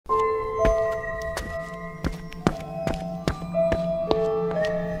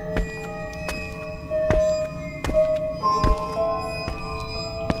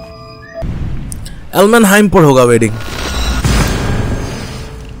एल्मेनहाइम पर होगा वेडिंग।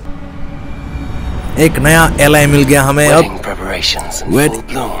 एक नया एलाई मिल गया हमें अब।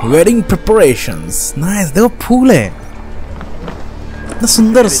 Wedding preparations nice. देखो फूल है, इतना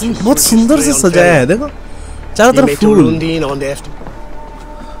सुंदर, बहुत सुंदर से सजाया है। देखो चारों तरफ फूल,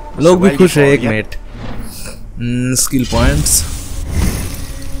 लोग भी खुश है। एक मिनट, स्किल पॉइंट्स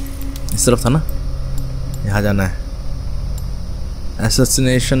इस तरफ था ना, यहाँ जाना है।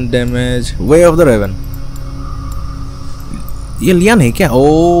 Assassination damage, way of the Raven, ये लिया नहीं क्या?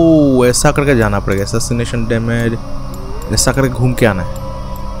 ओ ऐसा करके जाना पड़ेगा। असैसिनेशन डैमेज ऐसा करके घूम के आना है।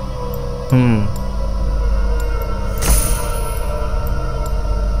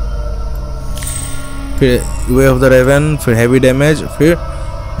 फिर वे ऑफ द रेवन, फिर हैवी डैमेज, फिर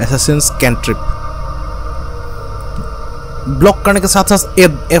असैसिन्स कैंट्रिप। ब्लॉक करने के साथ साथ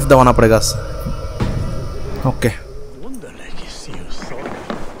F दबाना पड़ेगा। Okay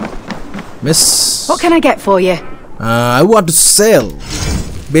miss, What can I get for you? I want to sell.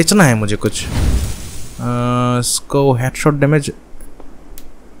 बेचना है मुझे कुछ। इसको हेडशॉट डैमेज।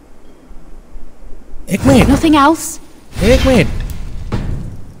 एक मिनट, Nothing else? एक मिनट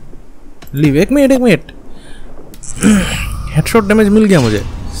लीव, एक मिनट। हेडशॉट डैमेज मिल गया मुझे।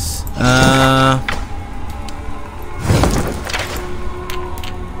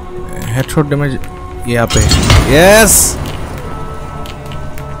 हेडशॉट डैमेज यहाँ पे, यस,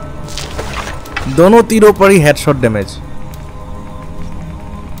 दोनों तीरों पर ही हेडशॉट डैमेज।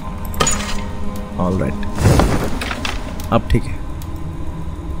 ऑलराइट, अब ठीक है।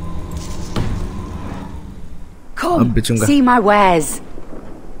 Come, see my wares.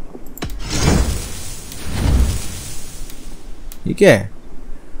 ये क्या है?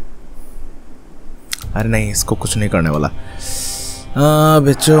 अरे नहीं, इसको कुछ नहीं करने वाला।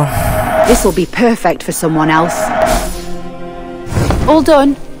 बेचो। This will be perfect for someone else. All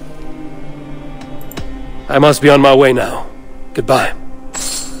done. I must be on my way now. Goodbye.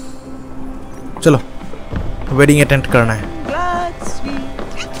 चलो, वेडिंग अटेंड करना है।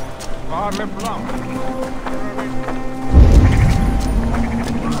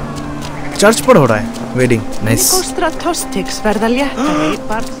 चर्च पर हो रहा है wedding. Nice.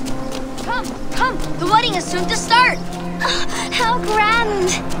 Come, the wedding is soon to start. How grand!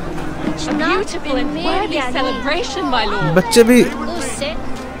 A beautiful and worthy celebration, my lord. बच्चे भी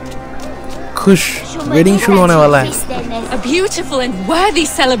खुश, वेडिंग शुरू होने वाला है। A beautiful and worthy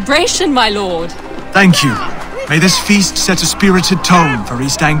celebration, my lord. Thank you. May this feast set a spirited tone for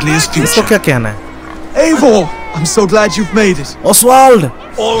East Anglia's इसको future. क्या कहना है? Eivor, I'm so glad you've made it. Oswald!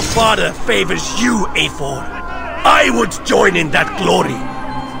 All Father favors you, Eivor. I would join in that glory.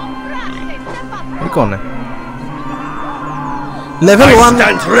 ये कौन है? Level 1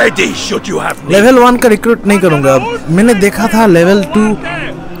 stand ready should you have need. Level 1 का recruit नहीं करूंगा। मैंने देखा था लेवल 2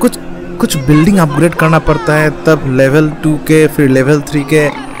 कुछ बिल्डिंग अपग्रेड करना पड़ता है, तब लेवल 2 के फिर लेवल 3 के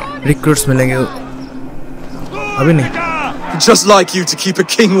रिक्रूट्स मिलेंगे। अभी नहीं। Just like you to keep a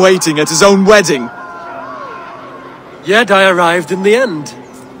king waiting at his own wedding. Yet I arrived in the end.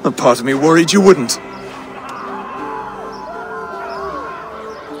 A part of me worried you wouldn't.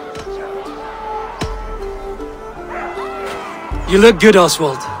 You look good,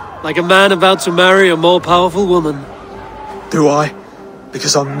 Oswald. Like a man about to marry a more powerful woman. Do I?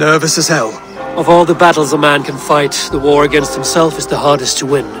 Because I'm nervous as hell. Of all the battles a man can fight, the war against himself is the hardest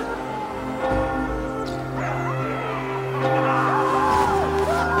to win.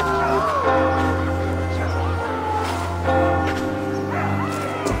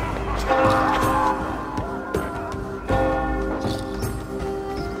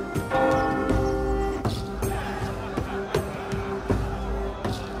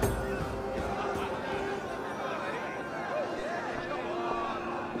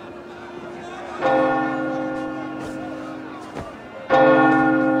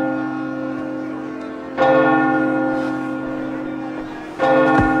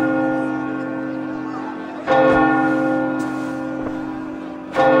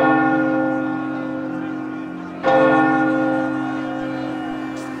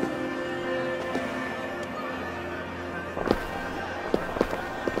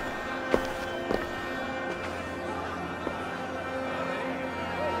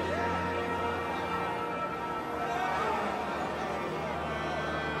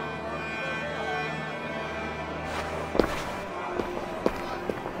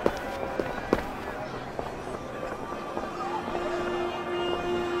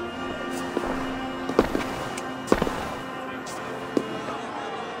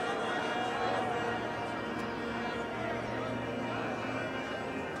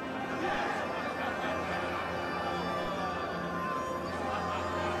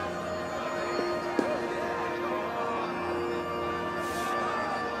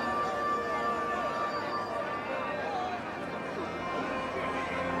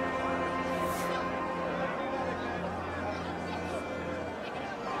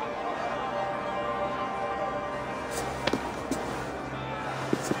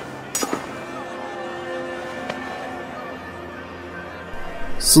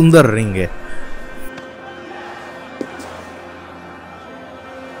 सुंदर ring है।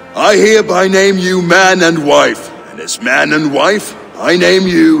 I hereby name you man and wife, and as man and wife, I name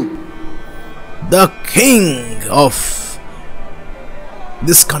you The king of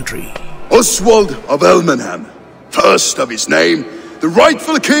this country. Oswald of Elmenham, first of his name, the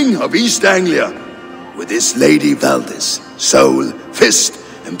rightful king of East Anglia, with his lady Valdis, soul, fist,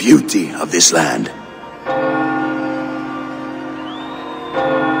 and beauty of this land.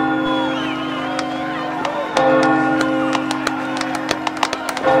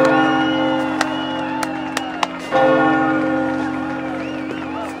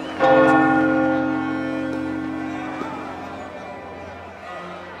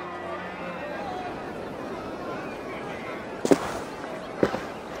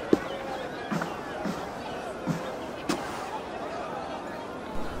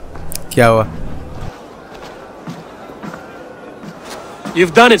 क्या हुआ?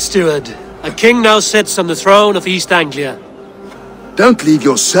 You've done it, steward. A king now sits on the throne of East Anglia. Don't leave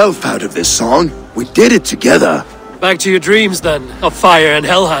yourself out of this song. We did it together. Back to your dreams, then, of fire and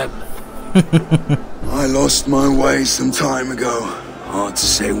Helheim. I lost my way some time ago. Hard to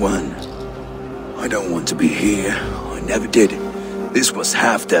say when. I don't want to be here. I never did. This was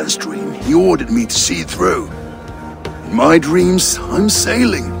Halfdan's dream. He ordered me to see it through. In my dreams, I'm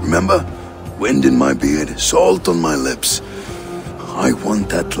sailing, remember? Wind in my beard, salt on my lips. I want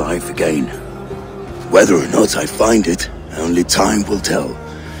that life again. Whether or not I find it, only time will tell.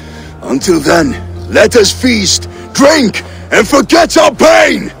 Until then, let us feast, drink, and forget our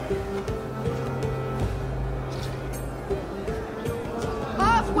pain!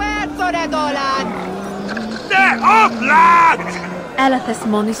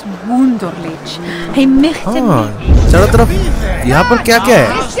 Elethasmon is wunderlich. He möchte चारों तरफ यहाँ पर क्या क्या है?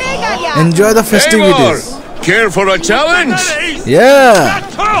 Enjoy the festivities. Care for a challenge? Yeah.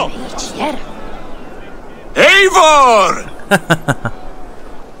 Eivor!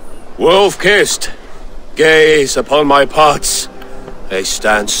 Wolf-kissed, gaze upon my parts. They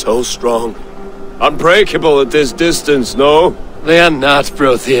stand so strong. Unbreakable at this distance, no? They are not,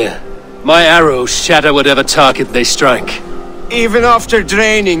 Brothir. My arrows shatter whatever target they strike. Even after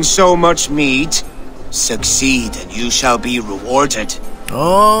draining so much meat, succeed and you shall be rewarded.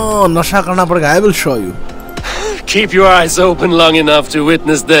 Oh, नशा करना पड़ेगा. I will show you. Keep your eyes open long enough to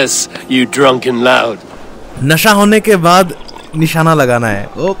witness this, you drunken loud. नशा होने के बाद निशाना लगाना है.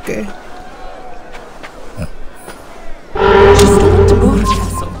 Okay.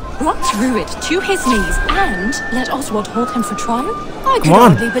 Walk through it to his knees and let Oswald hold him for trial? I could Come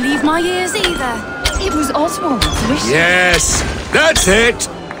on. hardly believe my ears either. It was Oswald. Yes, that's it!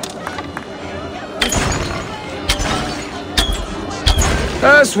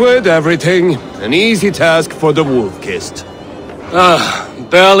 As with everything, an easy task for the wolf-kissed.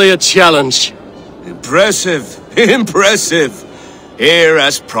 Barely a challenge. Impressive, impressive. Here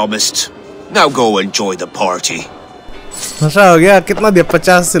as promised. Now go enjoy the party. नशा हो गया. कितना दिया?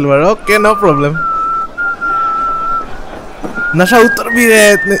 50 silver. Okay, no problem. नशा उतर भी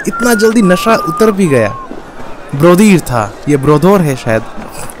गया. इतना जल्दी नशा उतर भी गया. ब्रोधीर था. ये ब्रोधोर है शायद.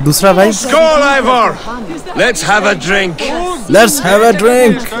 दूसरा भाई. Skål, Eivor! Let's have a drink. Let's have a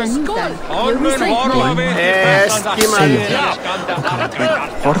drink.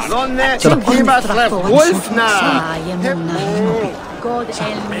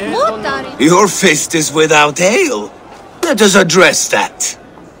 Your fist is without ale. Let us address that.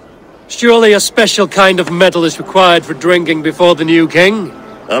 Surely a special kind of metal is required for drinking before the new king?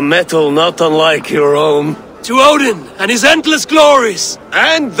 A metal not unlike your own. To Odin and his endless glories!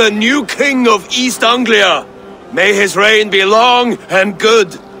 And the new king of East Anglia. May his reign be long and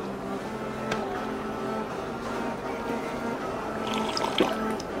good.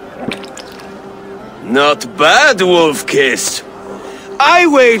 Not bad, Wolf-kissed. I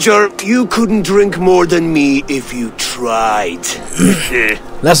wager you couldn't drink more than me if you tried.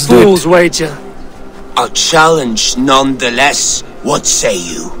 Let's do Fool's it. wager. A challenge nonetheless. What say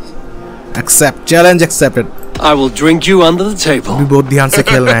you? Accept. Challenge accepted. I will drink you under the table. भी बहुत ध्यान से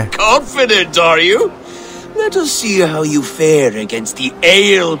खेल रहे हैं. Confident, are you? Let us see how you fare against the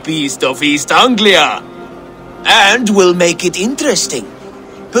ale beast of East Anglia. And we'll make it interesting.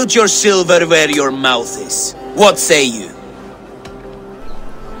 Put your silver where your mouth is. What say you?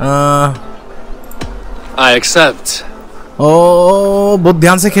 I accept. ओ, बहुत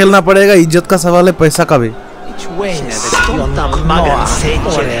ध्यान से खेलना पड़ेगा. इज्जत का सवाल है, पैसा का भी.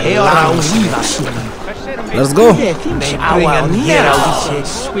 Let's go.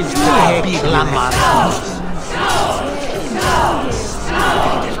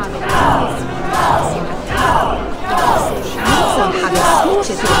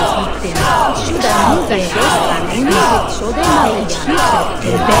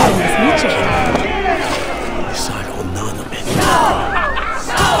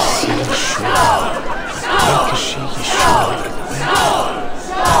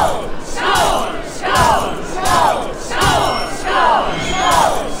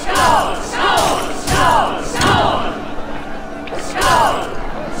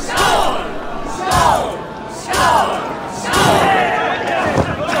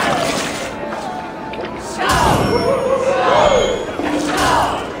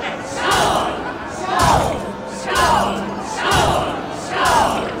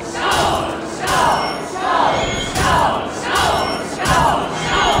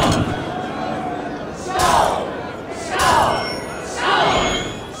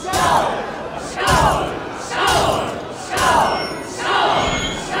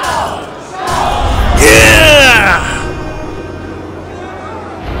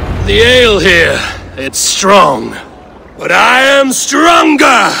 The ale here, it's strong. But I am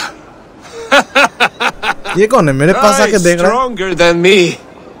stronger! ये कौन है मेरे पास आके देख रहा है? Stronger than me.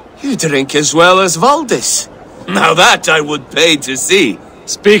 You drink as well as Valdis. Now that I would pay to see.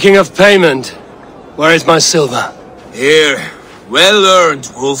 Speaking of payment, where is my silver? Here, well earned,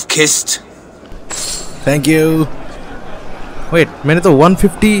 wolf-kissed. Thank you. Wait, मैंने तो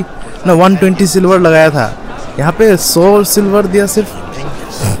 150 ना 120 सिल्वर लगाया था. यहाँ पे 100 silver दिया सिर्फ.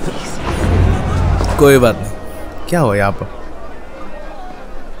 कोई बात नहीं. क्या हो यहाँ पर?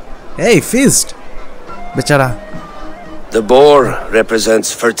 Hey, feast. बेचारा. The boar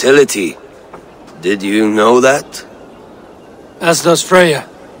represents fertility. Did you know that? As does Freya.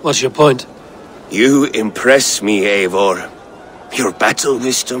 What's your point? You impress me, Eivor. Your battle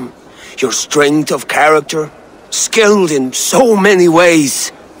wisdom, your strength of character, skilled in so many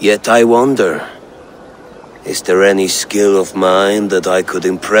ways. Yet I wonder, is there any skill of mine that I could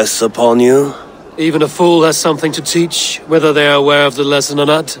impress upon you? Even a fool has something to teach, whether they are aware of the lesson or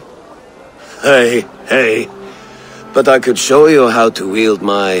not. Hey. But I could show you how to wield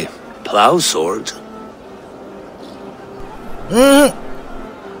my plow sword.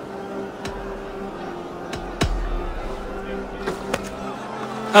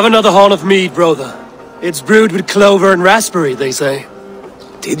 Have another horn of mead, brother. It's brewed with clover and raspberry, they say.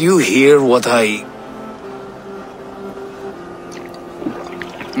 Did you hear what I...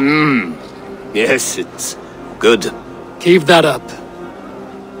 Yes, it's good. Keep that up.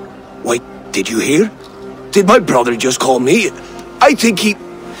 Wait, did you hear? Did my brother just call me? I think he...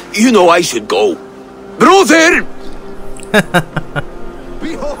 You know I should go. Brother!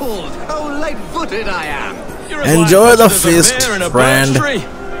 Behold, how light-footed I am! Enjoy the feast, friend.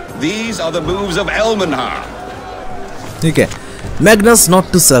 These are the moves of Elmenhar. Okay. Magnus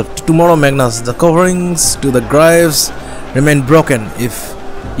not to self. Tomorrow, Magnus. The coverings to the graves remain broken. If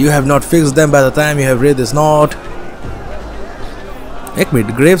you have not fixed them by the time you have read this note. एक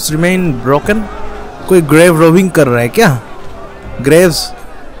minute, graves remain broken? कोई grave robbing कर रहा है क्या? Graves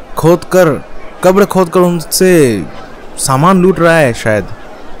खोद कर, कब्र खोद कर उनसे सामान लूट रहा है शायद.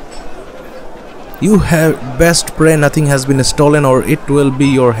 You have best pray nothing has been stolen, or it will be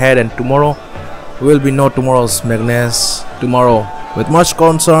your head, and tomorrow will be no tomorrow's Magnus tomorrow. With much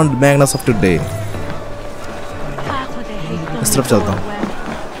concerned Magnus of today. इस तरफ चलता हूँ.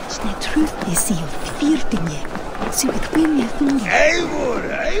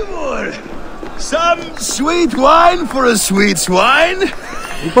 Eivor! Some sweet wine for a sweet swine?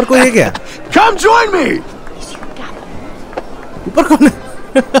 ऊपर कोई है क्या? Come join me! ऊपर कौन है?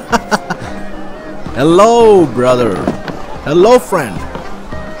 Hello, brother. Hello, friend.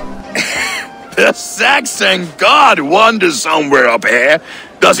 The Saxon god wanders somewhere up here,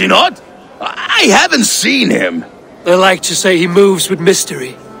 does he not? I haven't seen him. They like to say he moves with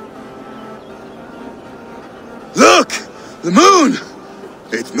mystery. Look! The moon!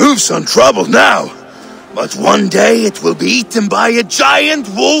 It moves untroubled now. But one day it will be eaten by a giant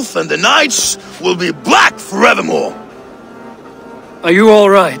wolf and the nights will be black forevermore. Are you all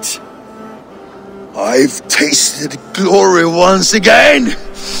right? I've tasted glory once again.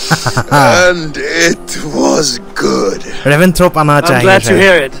 And it was good. Reventhrop आना चाहिए. I'm glad to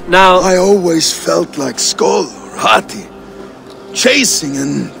hear it. Now, I always felt like Skoll or Hati, chasing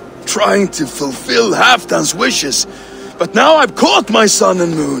and trying to fulfill Halfdan's wishes. But now I've caught my sun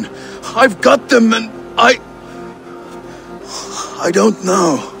and moon. I've got them and I don't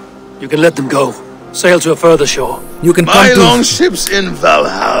know. you can let them go. Sail to a further shore. You can My come to. longship's in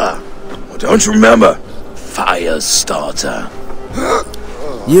Valhalla. Oh, don't you remember? Firestarter.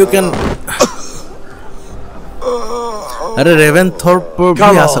 You can. अरे रेवेंथॉर्प पर भी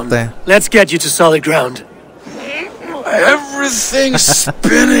Come uh on, सकते हैं. let's get you to solid ground. Everything's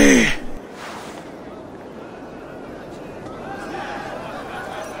spinny.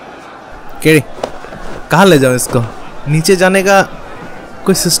 केड़ी कहाँ ले जाऊँ इसको? नीचे जाने का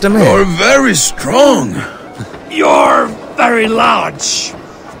कोई सिस्टम है? You're very strong. You're very large.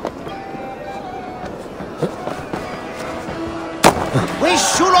 We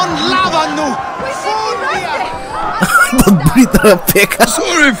should on lava nu! बहुत बुरी तरह फेंका.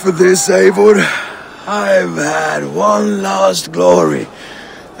 Sorry for this, Eivor. I've had one last glory.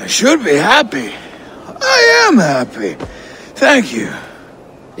 I should be happy. I am happy. Thank you.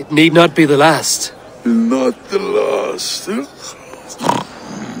 It need not be the last. Not the last.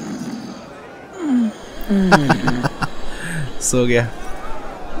 सो गया.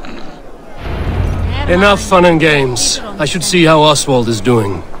 Enough fun and games. I should see how Oswald is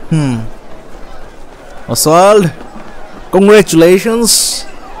doing. Oswald, congratulations.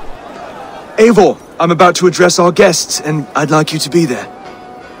 Eivor, I'm about to address our guests, and I'd like you to be there.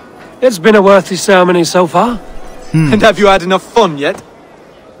 It's been a worthy ceremony so far. And have you had enough fun yet?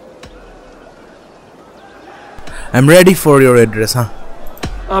 I'm ready for your address, huh?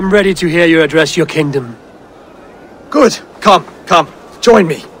 I'm ready to hear you address your kingdom. Good. Come, join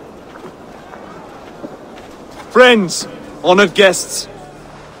me. Friends, honored guests,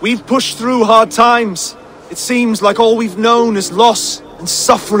 we've pushed through hard times. It seems like all we've known is loss and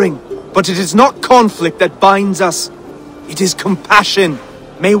suffering. But it is not conflict that binds us. It is compassion.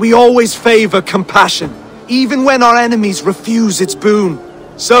 May we always favor compassion, even when our enemies refuse its boon.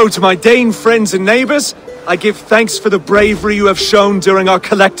 So, to my Dane friends and neighbors, I give thanks for the bravery you have shown during our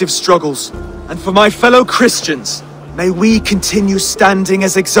collective struggles. And for my fellow Christians, may we continue standing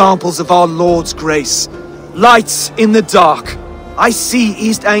as examples of our Lord's grace. Lights in the dark. I see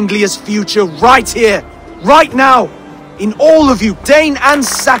East Anglia's future right here, right now, in all of you, Dane and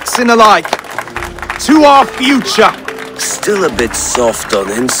Saxon alike. To our future. Still a bit soft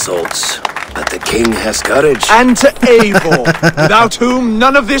on insults, but the king has courage. And to Eivor, without whom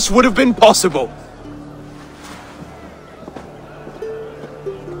none of this would have been possible.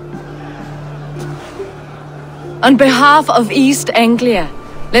 On behalf of East Anglia,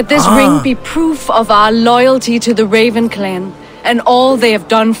 let this ring be proof of our loyalty to the Raven clan and all they have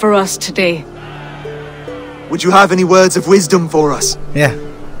done for us today. Would you have any words of wisdom for us? Yeah.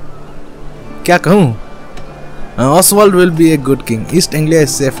 क्या कहूँ? Oswald will be a good king. East Anglia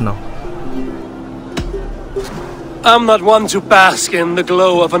is safe now. I'm not one to bask in the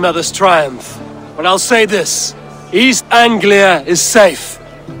glow of another's triumph, but I'll say this. East Anglia is safe.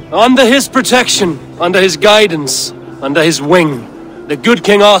 Under his protection, under his guidance, under his wing, the good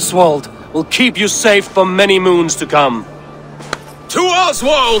King Oswald will keep you safe for many moons to come. To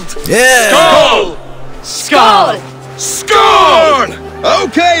Oswald! Yeah! Skull! Skull! Scorn!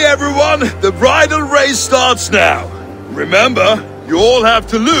 Okay, everyone, the bridal race starts now. Remember, you all have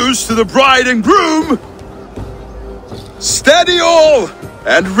to lose to the bride and groom. Steady all,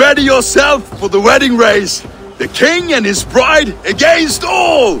 and ready yourself for the wedding race. The king and his bride against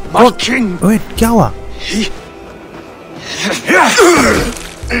all. My king! Wait, क्या हुआ?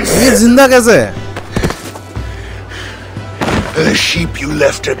 ये जिंदा कैसे है? The sheep you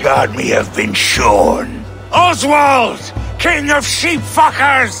left to guard me have been shorn. Oswald! King of sheep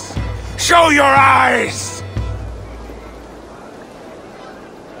fuckers! Show your eyes!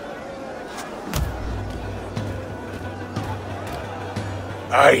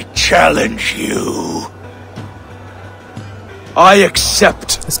 I challenge you. I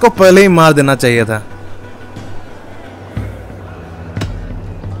accept. इसको पहले ही मार देना चाहिए था.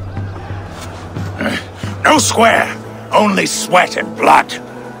 No square, only sweat and blood.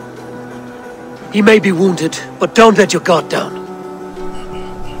 He may be wounded, but don't let your guard down.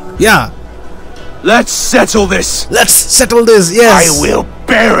 Yeah. Let's settle this. Let's settle this. Yes. I will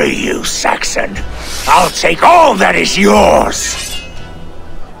bury you, Saxon. I'll take all that is yours.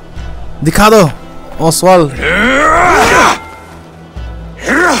 दिखा दो, Oswald.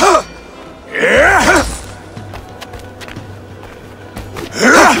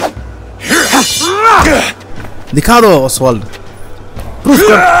 दिखा दो, Oswald. Proof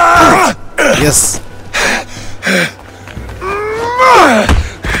कर. Yes.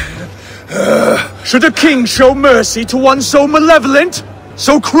 Should a king show mercy to one so malevolent?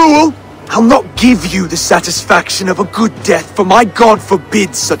 So cruel? I'll not give you the satisfaction of a good death, for my God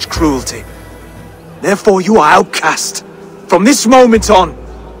forbids such cruelty. Therefore you are outcast. From this moment on.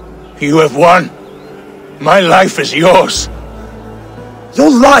 You have won. My life is yours.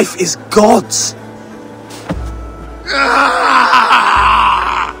 Your life is God's.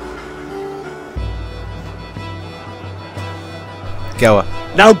 क्या हुआ?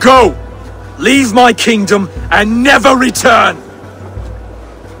 Now go! Leave my kingdom and never return!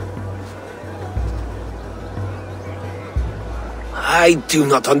 I do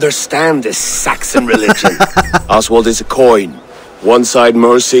not understand this Saxon religion. Oswald is a coin. One side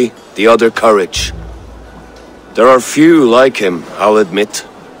mercy, the other courage. There are few like him, I'll admit.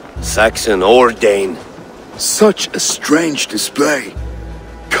 Saxon or Dane. Such a strange display.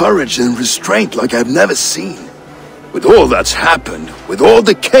 Courage and restraint like I've never seen. With all that's happened, with all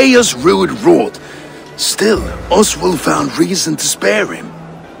the chaos Ruud wrought, still, Oswald found reason to spare him.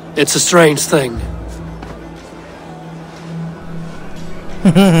 It's a strange thing.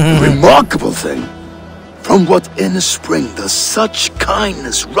 A remarkable thing. From what inner spring does such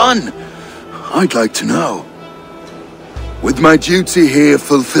kindness run? I'd like to know. With my duty here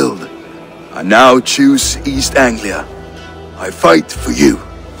fulfilled, I now choose East Anglia. I fight for you,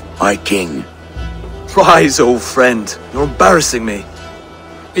 my king. Rise, old friend. You're embarrassing me.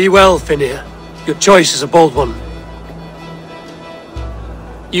 Be well, Finir. Your choice is a bold one.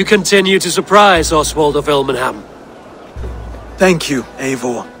 You continue to surprise Oswald of Ilmenham. Thank you,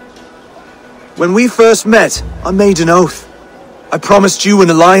 Eivor. When we first met, I made an oath. I promised you an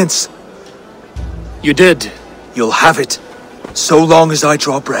alliance. You did. You'll have it, so long as I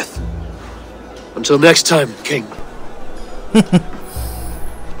draw breath. Until next time, King.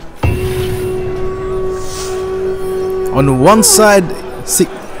 On one side,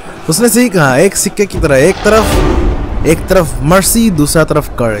 उसने सही कहा, एक सिक्के की तरह, एक तरफ mercy, दूसरा तरफ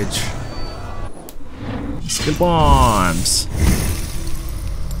courage. Skill points.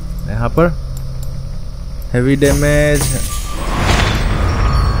 यहाँ पर heavy damage.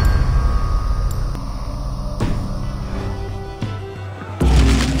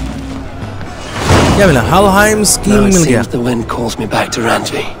 क्या मिला? Halheim scheme मिल गया. The wind calls me back to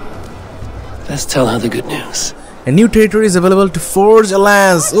Randvi. Let's tell her the good news. A new territory is available to forge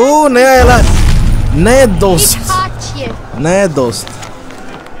alliance. Oh, नया alliance, नए दोस्त.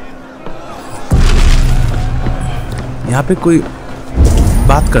 यहाँ पे कोई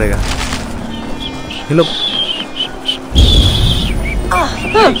बात करेगा. ये लोग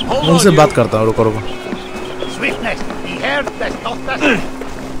उनसे बात करता हूँ. रुको.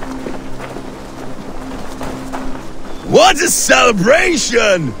 What a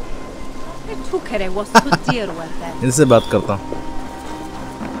celebration! इनसे बात करता हूँ.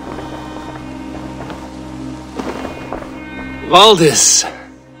 Valdis.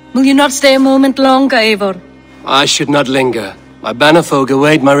 Will you not stay a moment longer, Eivor? I should not linger. My bannerfolk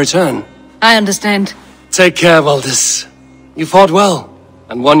await my return. I understand. Take care, Valdis. You fought well,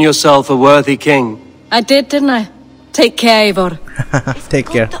 and won yourself a worthy king. I did, didn't I? Take care, Eivor. Take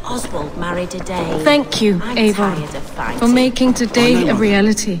care. Oswald married today. Thank you, Eivor, for making today a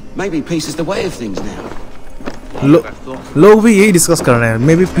reality. Maybe peace is the way of things now. लोग भी यही discuss कर रहे हैं.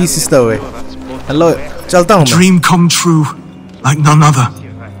 Maybe peace is the way. Hello, चलता हूँ मैं. Dream come true, like none other.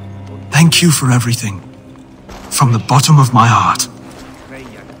 Thank you for everything, from the bottom of my heart.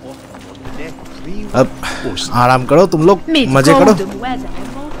 अब आराम करो तुम लोग, मजे करो.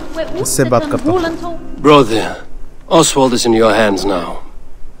 इससे बात करता हूँ. Brother, Oswald is in your hands now.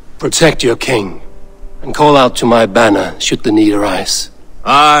 Protect your king, and call out to my banner should the need arise.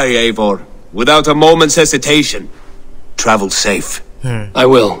 Aye, Eivor. Without a moment's hesitation. Travel safe. I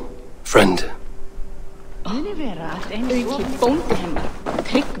will, friend.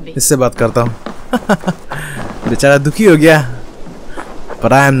 इससे बात करता हूँ. बेचारा दुखी हो गया.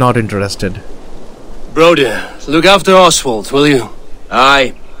 But I am not interested. Brother, look after Oswald, will you?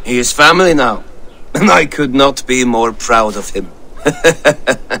 Aye, he is family now. And I could not be more proud of him.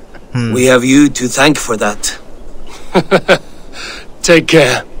 We have you to thank for that. Take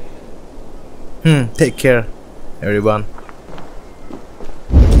care. Take care, everyone.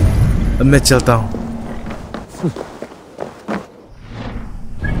 अब मैं चलता हूँ.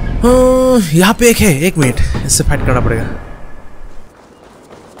 यहाँ पे एक है. 1 minute, इससे fight करना पड़ेगा.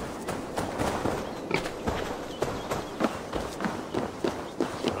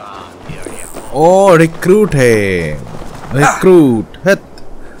 ओ रिक्रूट है. रिक्रूट है.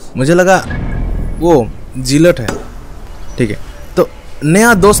 मुझे लगा वो जिलट है. ठीक है, तो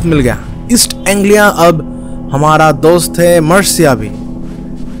नया दोस्त मिल गया. ईस्ट एंग्लिया अब हमारा दोस्त है. मर्सिया भी.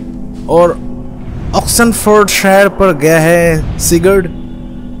 और ऑक्सनफोर्ड शहर पर गया है सिगर्ड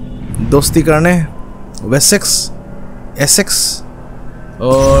दोस्ती करने. वेसेक्स, एसेक्स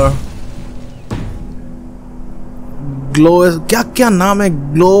और क्या नाम है.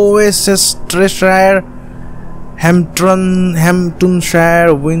 ग्लोवेसेस्ट्रेशायर, हैम्पटनशायर,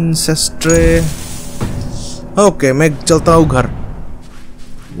 विंसेस्ट्रे. ओके, मैं चलता हूँ घर.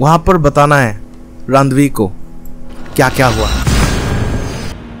 वहां पर बताना है रांधवी को क्या क्या हुआ.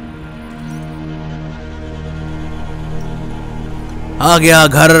 आ गया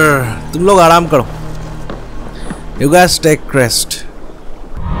घर. तुम लोग आराम करो. You guys take rest.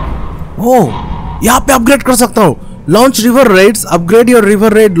 ओह, यहाँ पे अपग्रेड कर सकता हूँ. Launch river raids, upgrade your river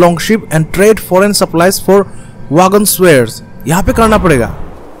raid longship and trade foreign supplies for wagon swears. यहाँ पे करना पड़ेगा.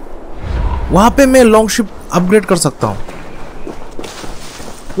 वहाँ पे मैं longship upgrade कर सकता हूँ.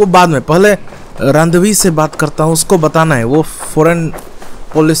 वो बाद में. पहले रांधवी से बात करता हूँ. उसको बताना है. वो foreign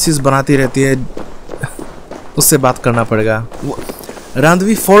policies बनाती रहती है. उससे बात करना पड़ेगा.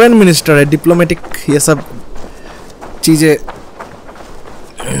 रांधवी foreign minister है. diplomatic ये सब चीजें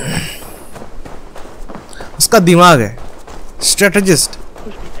उसका दिमाग है. स्ट्रेटेजिस्ट.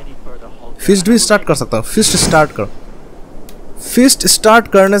 फिस्ट भी स्टार्ट कर सकता हूँ. फिस्ट स्टार्ट करो. फिस्ट स्टार्ट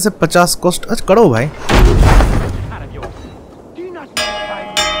करने से 50 कॉस्ट. अच्छा करो भाई.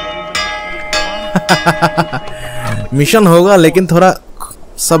 मिशन होगा लेकिन थोड़ा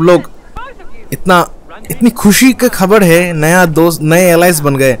सब लोग इतना इतनी खुशी की खबर है, नया दोस्त, नए एलाइज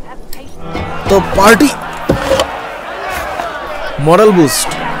बन गए, तो पार्टी, मॉरल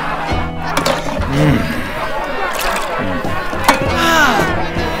बूस्ट।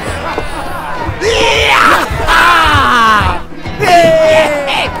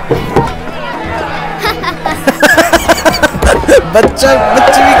 बच्चे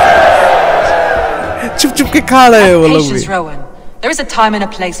भी चुप चुप के खा रहे हैं वो लोग भी। There is a time and a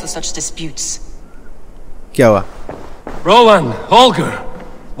place for such disputes. क्या हुआ? Rowan, Holger,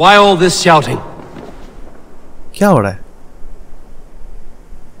 why all this shouting? क्या हो रहा है?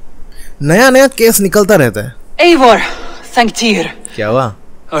 नया नया केस निकलता रहता है। Eivor, thank Tyr. क्या हुआ?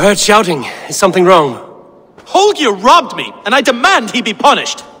 I heard shouting. Is something wrong? Holger robbed me, and I demand he be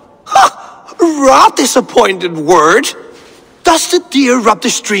punished. Rot is a pointed word. Does the deer rub the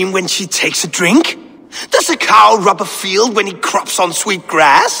stream when she takes a drink? Does a cow rub a field when he crops on sweet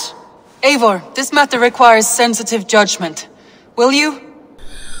grass? Eivor, this matter requires sensitive judgment. Will you?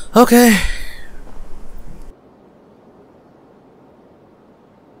 Okay.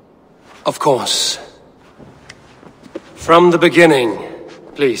 Of course. From the beginning,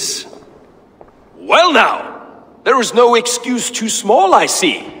 please. Well now, there is no excuse too small, I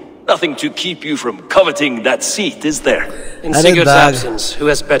see. Nothing to keep you from coveting that seat, is there? In Sigurd's absence, who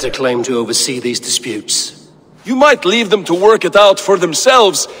has better claim to oversee these disputes? You might leave them to work it out for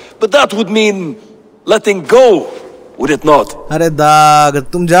themselves, but that would mean letting go, would it not? अरे दाग,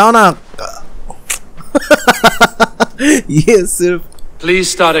 तुम जाओ ना। ये सिर्फ।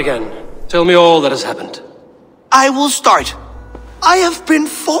 Please start again. Tell me all that has happened. I will start. I have been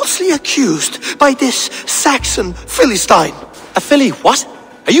falsely accused by this Saxon Philistine. A Philly what?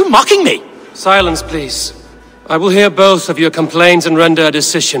 Are you mocking me? Silence, please. I will hear both of your complaints and render a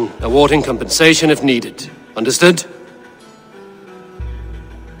decision, awarding compensation if needed. Understood?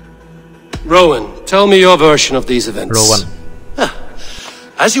 Rowan, tell me your version of these events. Rowan.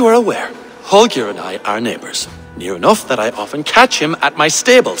 As you are aware, Holger and I are neighbors. Near enough that I often catch him at my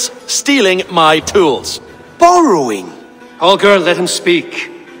stables, stealing my tools. Borrowing. Holger, let him speak.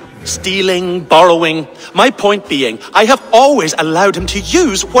 Stealing, borrowing. My point being, I have always allowed him to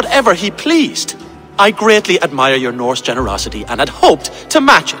use whatever he pleased. I greatly admire your Norse generosity and had hoped to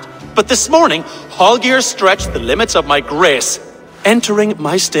match it. But this morning, Holger stretched the limits of my grace. Entering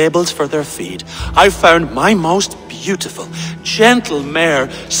my stables for their feed, I found my most beautiful, gentle mare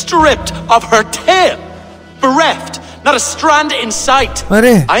stripped of her tail. Bereft, not a strand in sight.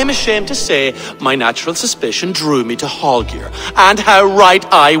 I am ashamed to say my natural suspicion drew me to Holger, and how right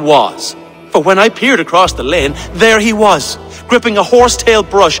I was. For when I peered across the lane, there he was, gripping a horsetail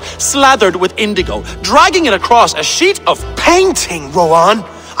brush slathered with indigo, dragging it across a sheet of painting, Rowan.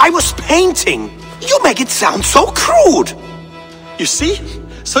 I was painting. You make it sound so crude. You see?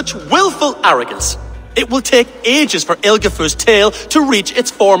 Such willful arrogance. It will take ages for Ilgafur's tail to reach its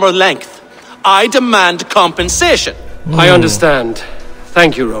former length. I demand compensation. I understand.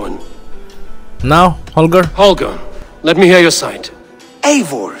 Thank you, Rowan. Now, Holger? Holger, let me hear your side.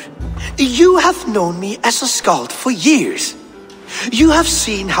 Eivor, you have known me as a skald for years. You have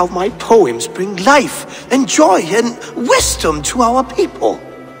seen how my poems bring life and joy and wisdom to our people.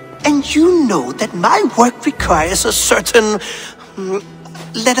 And you know that my work requires a certain,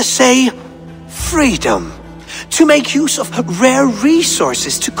 let us say, freedom to make use of rare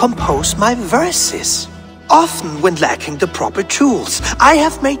resources to compose my verses. Often when lacking the proper tools, I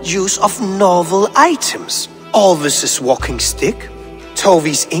have made use of novel items. Alvis's walking stick,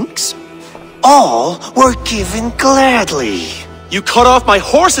 Tovi's inks, all were given gladly. You cut off my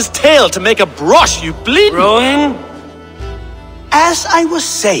horse's tail to make a brush, you bleeding... Rowan? As I was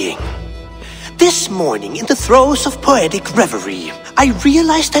saying, this morning in the throes of poetic reverie, I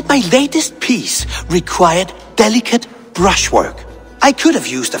realized that my latest piece required delicate brushwork. I could have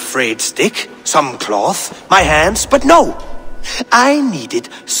used a frayed stick, some cloth, my hands, but no. I needed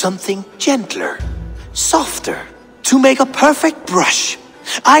something gentler, softer. To make a perfect brush,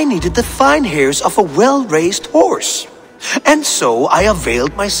 I needed the fine hairs of a well-raised horse. And so I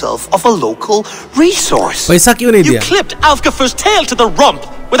availed myself of a local resource. You clipped Alfgafur's tail to the rump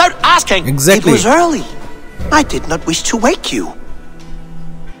without asking. Exactly. It was early. I did not wish to wake you.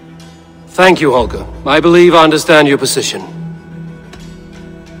 Thank you, Holger. I believe I understand your position.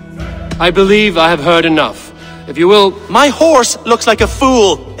 I believe I have heard enough. If you will... My horse looks like a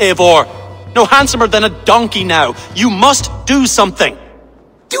fool, Eivor. No handsomer than a donkey now. You must do something.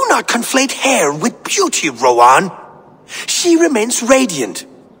 Do not conflate hair with beauty, Rowan. She remains radiant.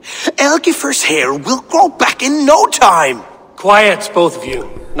 Elgifur's hair will grow back in no time. Quiet, both of you.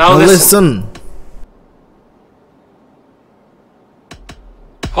 Now listen.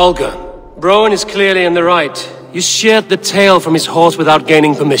 Holger, Browan is clearly in the right. You sheared the tail from his horse without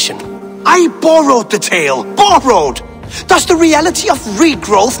gaining permission. I borrowed the tail. Borrowed! Does the reality of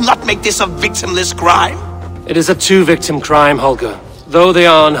regrowth not make this a victimless crime? It is a two-victim crime, Holger. Though they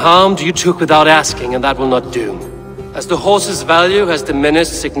are unharmed, you took without asking, and that will not do. As the horse's value has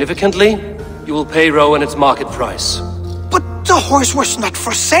diminished significantly, you will pay Rowan its market price. But the horse was not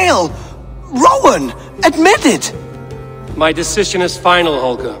for sale. Rowan, admit it. My decision is final,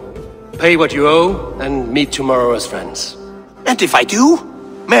 Holger. Pay what you owe, and meet tomorrow as friends. And if I do,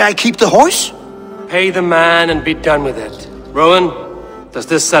 may I keep the horse? Pay the man and be done with it. Rowan, does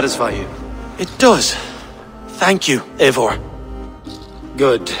this satisfy you? It does. Thank you, Eivor.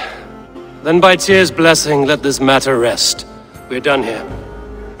 Good. Then by Tyr's blessing, let this matter rest. We're done here.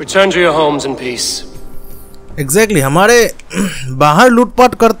 Return to your homes in peace. Exactly. हमारे बाहर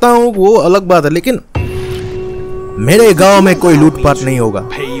लूटपाट करता हूँ वो अलग बात है, लेकिन मेरे गांव में कोई लूटपाट नहीं होगा.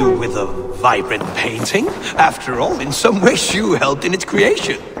 Pay you with a vibrant painting? After all, in some ways you helped in its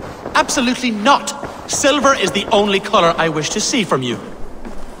creation. Absolutely not. Silver is the only color I wish to see from you.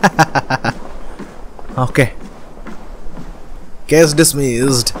 Okay. Case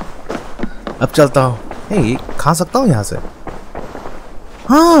dismissed. अब चलता हूँ. Hey, खा सकता हूँ यहाँ से.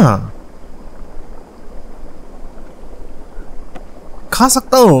 हाँ. खा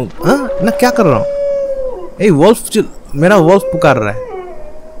सकता हूँ. हाँ? ना क्या कर रहा हूँ? Hey, wolf, मेरा wolf पुकार रहा है.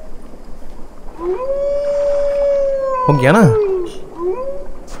 हो गया ना?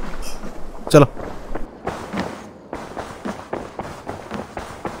 चलो.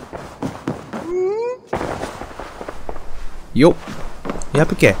 यो, यहाँ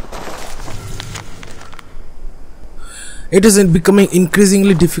पे क्या है? It is becoming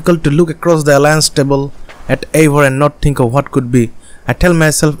increasingly difficult to look across the alliance table at Eivor and not think of what could be. I tell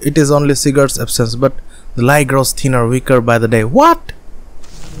myself it is only Sigurd's absence, but the lie grows thinner, weaker by the day. What?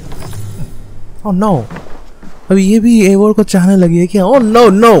 Oh no! अभी ये भी Eivor को चाहने लगी है क्या? Oh no,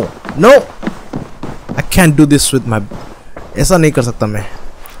 no, no! I can't do this with my. ऐसा नहीं कर सकता मैं.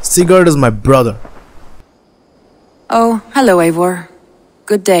 Sigurd is my brother. Oh, hello, Eivor.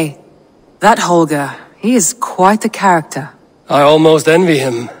 Good day. That Holger, he is quite a character. I almost envy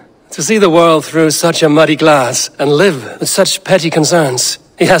him. To see the world through such a muddy glass and live with such petty concerns.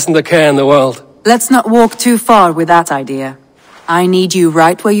 He hasn't a care in the world. Let's not walk too far with that idea. I need you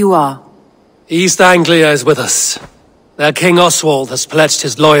right where you are. East Anglia is with us. Their King Oswald has pledged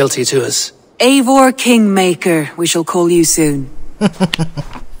his loyalty to us. Eivor Kingmaker, we shall call you soon.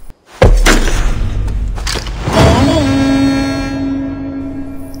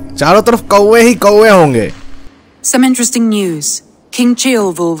 चारों तरफ कौवे ही कौवे होंगे. Some interesting news. King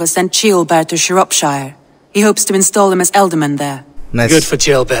Ceolwulf has sent Ceolbert to Shropshire. He hopes to install him as Elderman there. Nice. Good for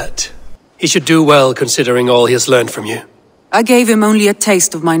Ceolbert. He should do well considering all he has learned from you. I gave him only a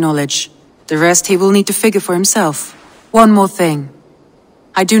taste of my knowledge. The rest he will need to figure for himself. One more thing.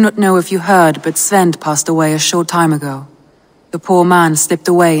 I do not know if you heard, but Svend passed away a short time ago. The poor man slipped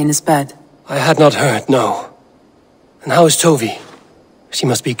away in his bed. I had not heard, no. And how is Tovi? She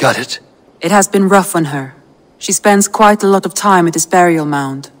must be gutted. It has been rough on her. She spends quite a lot of time at his burial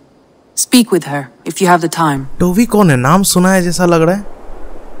mound. Speak with her, if you have the time. टोवी कौन है? नाम सुना है जैसा लग रहा है.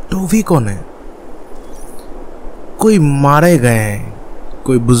 टोवी कौन है? कोई मारे गए हैं.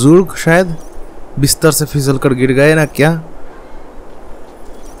 कोई बुजुर्ग शायद बिस्तर से फिसल कर गिर गए ना क्या?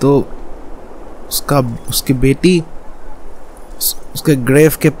 तो उसकी बेटी उसके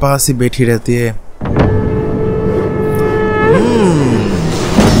ग्रेव के पास ही बैठी रहती है.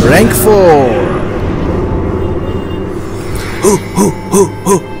 Rank 4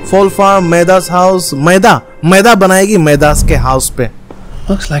 fall farm मैदास house. मैदा बनाएगी मैदास के हाउस पे.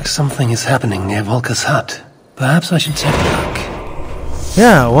 Looks like something is happening near Volka's hut. Perhaps I should take a look.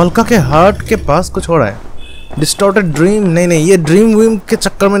 वोल्का के हट के पास कुछ हो रहा है. Distorted dream. नहीं, ये ड्रीम वीम के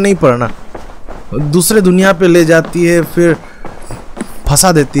चक्कर में नहीं पड़ना. दूसरे दुनिया पे ले जाती है, फिर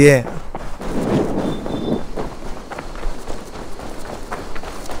फंसा देती है.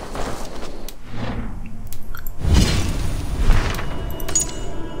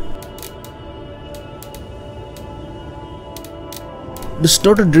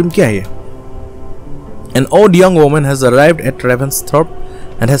 Distorted dream क्या है? An old young woman has arrived at Ravensthorpe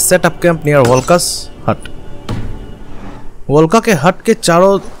and has set up camp near Volka's hut. वोल्का के हट के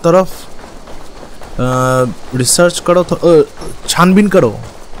चारों तरफ रिसर्च करो, तो छानबीन करो.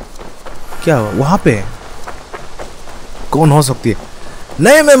 क्या वहां पे कौन हो सकती है?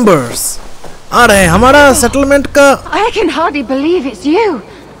 नए मेंबर्स आ रहे हैं. हमारा सेटलमेंट का. I can hardly believe it's you,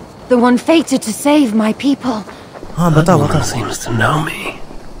 the one fated to save my people. हाँ बताओ. Seems to know me.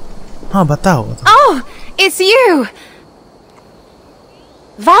 हाँ बताओ. Oh, it's you.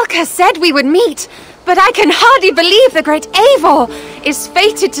 Valka said we would meet, but I can hardly believe the great Eivor is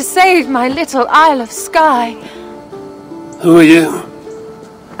fated to save my little Isle of Skye. Who are you?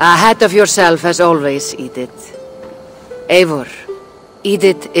 Ahead of yourself as always, Edith. Eivor.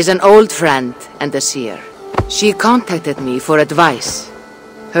 Edith is an old friend and a seer. She contacted me for advice.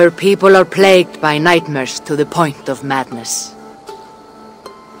 Her people are plagued by nightmares to the point of madness.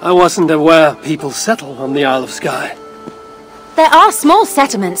 I wasn't aware people settle on the Isle of Skye. There are small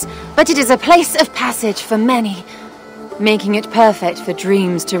settlements, but it is a place of passage for many, making it perfect for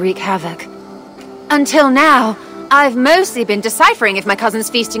dreams to wreak havoc. Until now, I've mostly been deciphering if my cousin's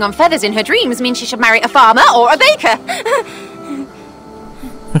feasting on feathers in her dreams means she should marry a farmer or a baker.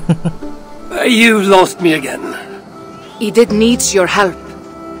 You lost me again. Edith needs your help.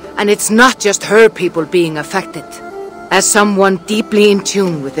 And it's not just her people being affected. As someone deeply in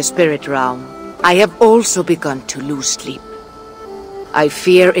tune with the spirit realm, I have also begun to lose sleep. I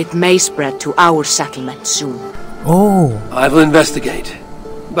fear it may spread to our settlement soon. Oh. I will investigate.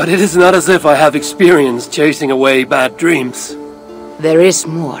 But it is not as if I have experience chasing away bad dreams. There is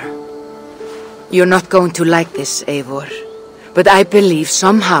more. You're not going to like this, Eivor. But I believe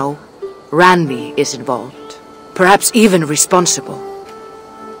somehow Randvi is involved. Perhaps even responsible.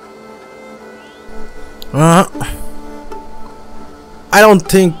 I don't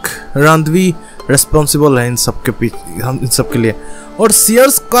think Randvi responsible है इन सब के लिए और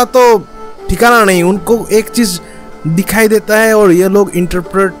seers का तो ठिकाना नहीं उनको एक चीज दिखाई देता है और ये लोग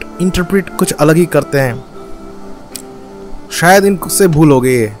इंटरप्रेट कुछ अलग ही करते हैं शायद इनसे भूल हो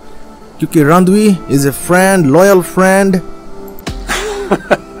गई है क्योंकि Randvi is a friend loyal friend.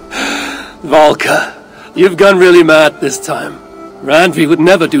 Valka, you've gone really mad this time. Randvi would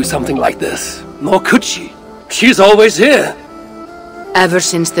never do something like this. Nor could she. She's always here. Ever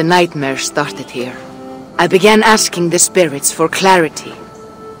since the nightmares started here, I began asking the spirits for clarity.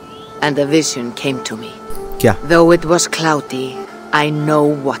 And a vision came to me. Kya? Though it was cloudy, I know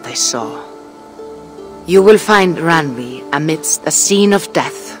what I saw. You will find Randvi amidst a scene of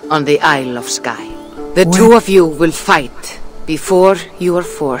death on the Isle of Skye. The two of you will fight before you are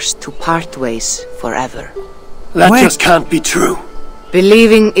forced to part ways forever. That just can't be true.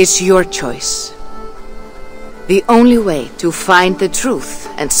 Believing is your choice. The only way to find the truth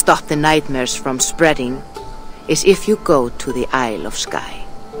and stop the nightmares from spreading is if you go to the Isle of Skye.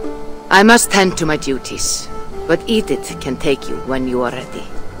 I must tend to my duties, but Edith can take you when you are ready.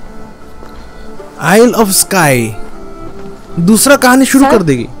 Isle of Skye. दूसरा कहानी शुरू कर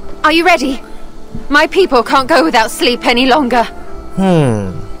देगी. Are you ready? My people can't go without sleep any longer.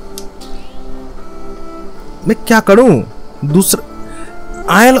 मैं क्या करूं? दूसरा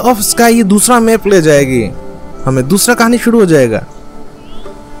Isle of Skye ये दूसरा मैप ले जाएगी. हमें दूसरा कहानी शुरू हो जाएगा.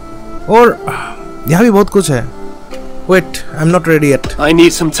 और यहाँ भी बहुत कुछ है. Wait, I'm not ready yet. I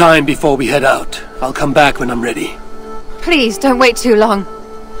need some time before we head out. I'll come back when I'm ready. Please don't wait too long.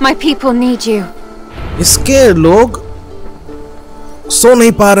 My people need you. इसके लोग सो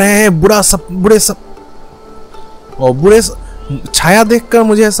नहीं पा रहे हैं. बुरे छाया देखकर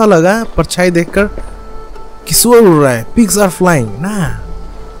मुझे ऐसा लगा परछाई देखकर कि सूअर उड़ रहा है. Pigs are flying ना.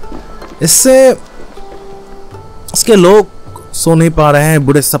 इससे इसके लोग सो नहीं पा रहे हैं.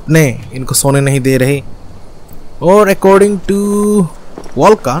 बुरे सपने इनको सोने नहीं दे रहे. और अकॉर्डिंग टू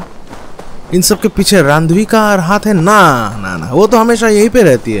वॉल्का इन सब के पीछे रांधवी का हाथ है. ना वो तो हमेशा यहीं पे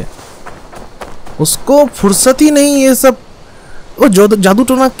रहती है. उसको फुर्सत ही नहीं ये सब. वो जादू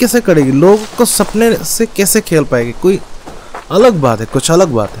टोना कैसे करेगी? लोगों को सपने से कैसे खेल पाएगी? कोई अलग बात है. कुछ अलग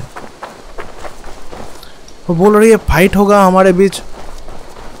बात है. वो बोल रही है फाइट होगा हमारे बीच.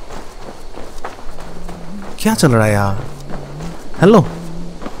 क्या चल रहा है यहाँ? Hello.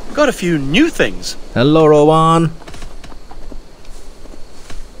 Got a few new things. Hello, Rowan.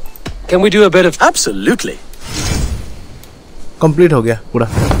 Can we do a bit of... Absolutely. Complete हो गया पूरा.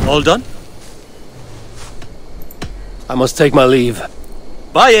 All done? I must take my leave.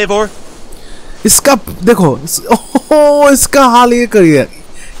 Bye, Eivor. इसका देखो. इसका हाल ये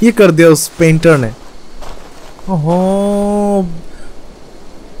कर दिया उस पेंटर ने. ओहो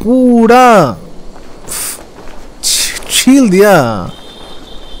पूरा छील दिया.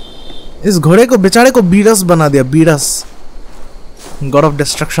 इस घोड़े को बेचारे को बीरस बना दिया. Beerus God of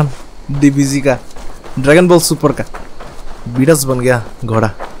destruction DBG का ड्रैगन बॉल सुपर का बीरस बन गया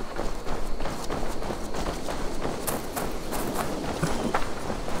घोड़ा.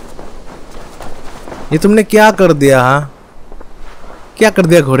 ये तुमने क्या कर दिया? क्या कर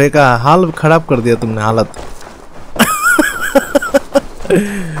दिया? घोड़े का हाल खराब कर दिया तुमने. हालत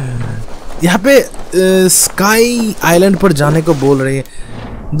यहाँ पे स्काई आइलैंड पर जाने को बोल रही है.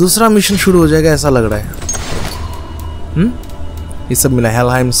 दूसरा मिशन शुरू हो जाएगा ऐसा लग रहा है. ये सब मिला।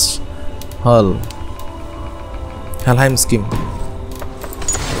 हेलहाइम स्कीम।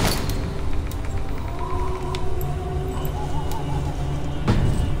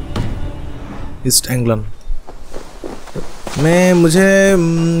 ईस्ट इंग्लैंड में मुझे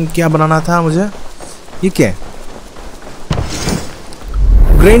क्या बनाना था? मुझे ये क्या है?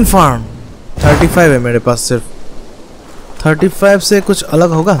 ग्रेन फार्म 35 है मेरे पास सिर्फ। 35 से कुछ अलग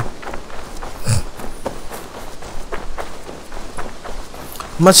होगा।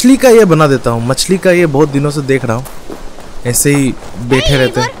 मछली का ये बना देता हूँ। मछली का ये बहुत दिनों से देख रहा हूँ, ऐसे ही बैठे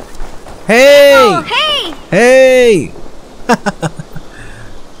रहते हैं। हे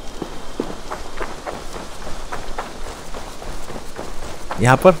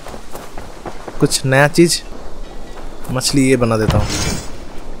यहाँ पर कुछ नया चीज, मछली ये बना देता हूँ।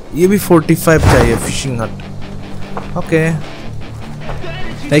 ये भी 45 चाहिए। फिशिंग हट। Okay.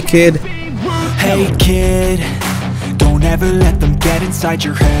 Hey kid. Hey kid, don't ever let them get inside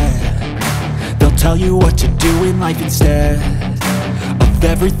your head. They'll tell you what to do in life instead of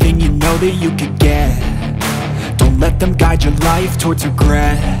everything you know that you could get. Don't let them guide your life towards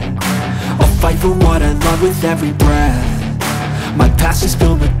regret. I'll fight for what I love with every breath. My past is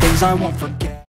filled with things I won't forget.